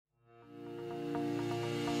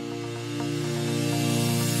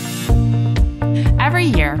Every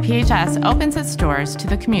year, PHS opens its doors to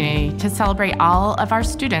the community to celebrate all of our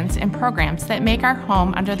students and programs that make our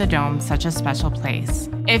home under the dome such a special place.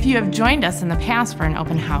 If you have joined us in the past for an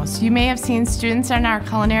open house, you may have seen students in our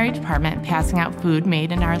culinary department passing out food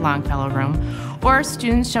made in our Longfellow room, or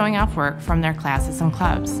students showing off work from their classes and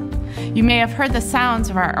clubs. You may have heard the sounds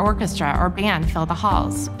of our orchestra or band fill the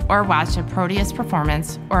halls, or watched a Proteus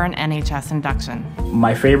performance or an NHS induction.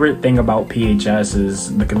 My favorite thing about PHS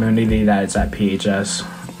is the community that is at PHS,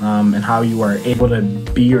 and how you are able to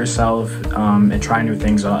be yourself and try new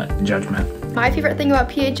things without judgment. My favorite thing about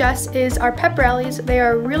PHS is our pep rallies. They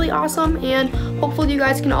are really awesome, and hopefully you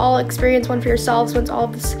guys can all experience one for yourselves once all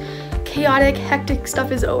of this chaotic, hectic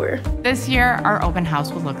stuff is over. This year, our open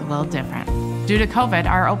house will look a little different. Due to COVID,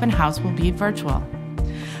 our open house will be virtual.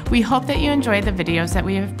 We hope that you enjoyed the videos that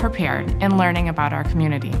we have prepared in learning about our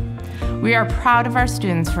community. We are proud of our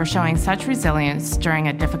students for showing such resilience during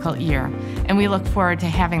a difficult year, and we look forward to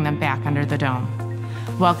having them back under the dome.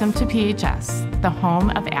 Welcome to PHS, the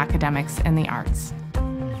home of academics and the arts.